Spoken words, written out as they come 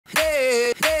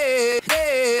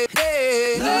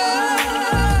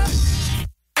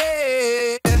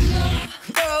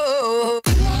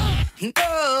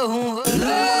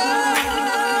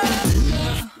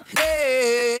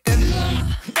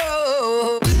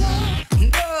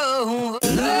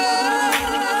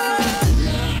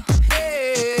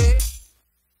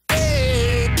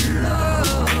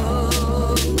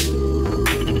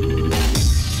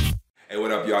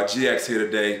GX here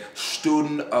today,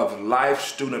 student of life,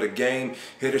 student of the game,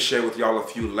 here to share with y'all a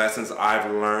few lessons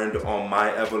I've learned on my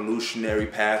evolutionary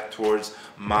path towards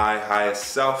my highest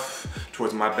self,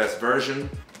 towards my best version.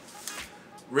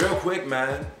 Real quick,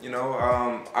 man,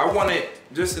 I want to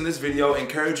just in this video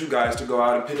encourage you guys to go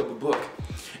out and pick up a book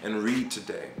and read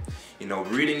today.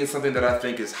 Reading is something that I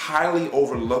think is highly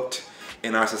overlooked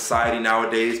in our society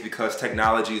nowadays because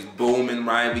technology is booming,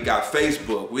 right? We got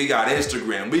Facebook, we got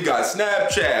Instagram, we got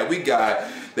Snapchat, we got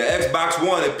the Xbox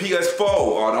One and PS4,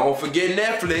 or don't forget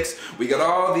Netflix. We got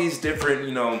all these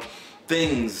different,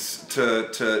 things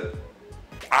to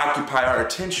occupy our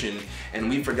attention, and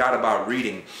we forgot about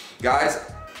reading. Guys,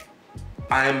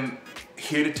 I'm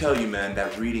here to tell you, man,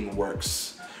 that reading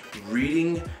works.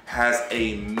 Reading has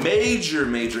a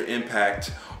major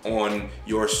impact on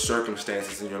your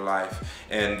circumstances in your life.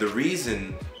 And the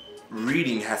reason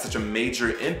reading has such a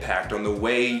major impact on the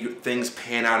way things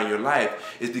pan out in your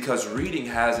life is because reading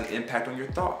has an impact on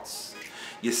your thoughts.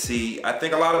 You see, I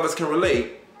think a lot of us can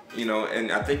relate,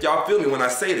 and I think y'all feel me when I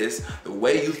say this, the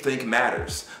way you think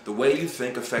matters. The way you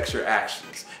think affects your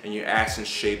actions, and your actions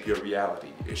shape your reality.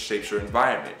 It shapes your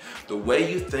environment. The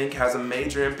way you think has a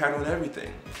major impact on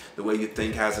everything. The way you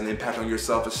think has an impact on your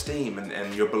self-esteem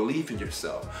and your belief in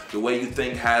yourself. The way you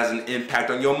think has an impact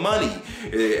on your money.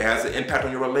 It has an impact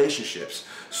on your relationships.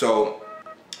 So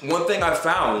one thing I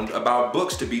found about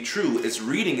books to be true is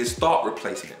reading is thought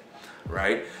replacement,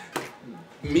 right?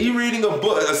 Me reading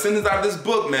a sentence out of this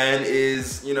book, man,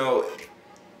 is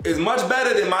much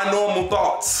better than my normal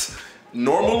thoughts.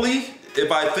 Normally,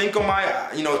 if I think on my,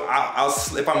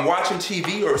 if I'm watching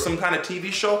TV or some kind of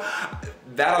TV show,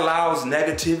 that allows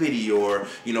negativity or,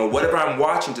 whatever I'm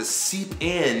watching to seep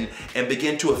in and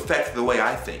begin to affect the way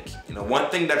I think. One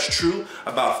thing that's true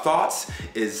about thoughts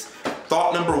is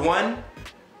thought number one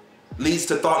leads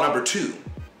to thought number two.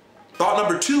 Thought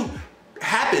number two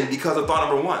happened because of thought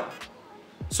number one.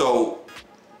 So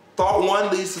thought one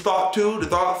leads to thought two, to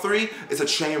thought three. It's a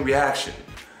chain reaction.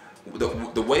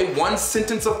 The way one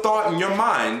sentence of thought in your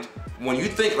mind, when you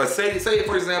think, let's say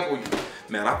for example,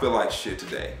 man, I feel like shit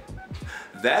today.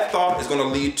 That thought is gonna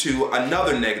lead to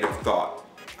another negative thought.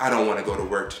 I don't wanna go to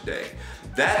work today.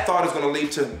 That thought is gonna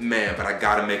lead to, man, but I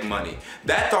gotta make money.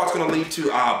 That thought's gonna lead to,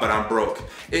 but I'm broke.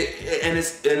 And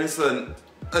it's a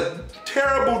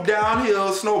terrible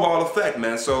downhill snowball effect,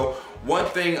 man. So one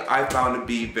thing I found to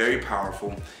be very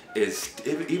powerful is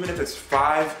even if it's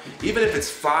five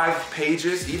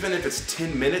pages, even if it's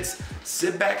 10 minutes,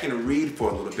 sit back and read for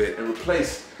a little bit and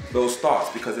replace those thoughts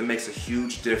because it makes a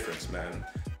huge difference, man.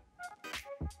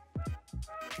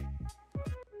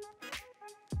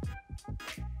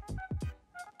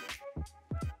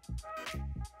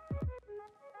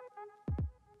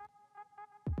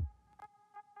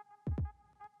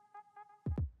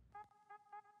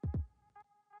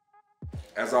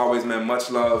 As always, man, much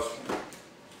love.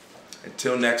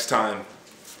 Until next time,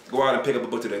 go out and pick up a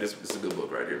book today. This is a good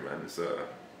book right here, man. It's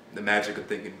The Magic of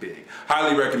Thinking Big.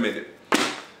 Highly recommend it.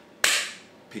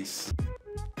 Peace.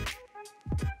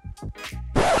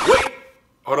 Wait!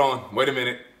 Hold on, wait a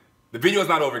minute. The video is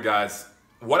not over, guys.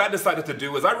 What I decided to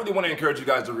do is I really want to encourage you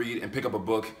guys to read and pick up a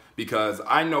book because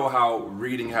I know how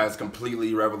reading has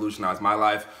completely revolutionized my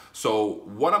life. So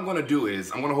what I'm going to do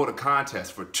is I'm going to hold a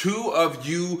contest for 2 of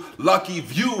you lucky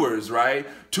viewers, right?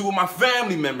 2 of my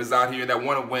family members out here that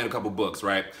want to win a couple books,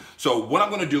 right? So what I'm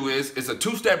going to do is it's a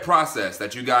 2-step process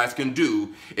that you guys can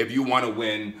do if you want to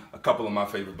win a couple of my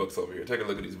favorite books over here. Take a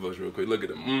look at these books real quick. Look at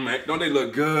them. Don't they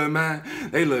look good, man?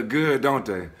 They look good, don't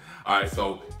they? All right,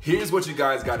 so here's what you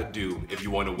guys got to do if you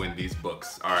want to win these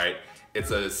books, all right? It's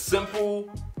a simple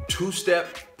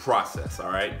 2-step process,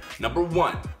 all right? Number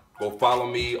 1, go follow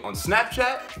me on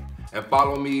Snapchat and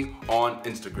follow me on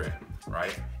Instagram,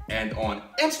 right? And on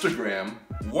Instagram,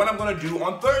 what I'm gonna do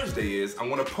on Thursday is I'm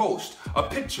gonna post a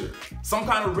picture, some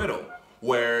kind of riddle,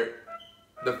 where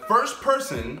the first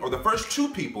person or the first 2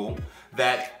 people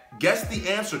that guess the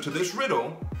answer to this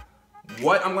riddle,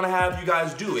 what I'm gonna have you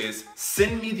guys do is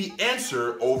send me the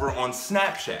answer over on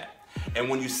Snapchat. And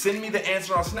when you send me the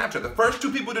answer on Snapchat, the first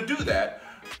 2 people to do that,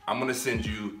 I'm gonna send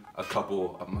you a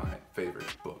couple of my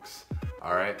favorite books,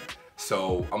 all right?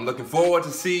 So I'm looking forward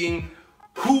to seeing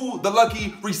who the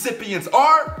lucky recipients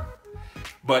are.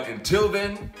 But until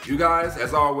then, you guys,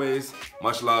 as always,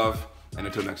 much love, and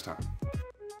until next time.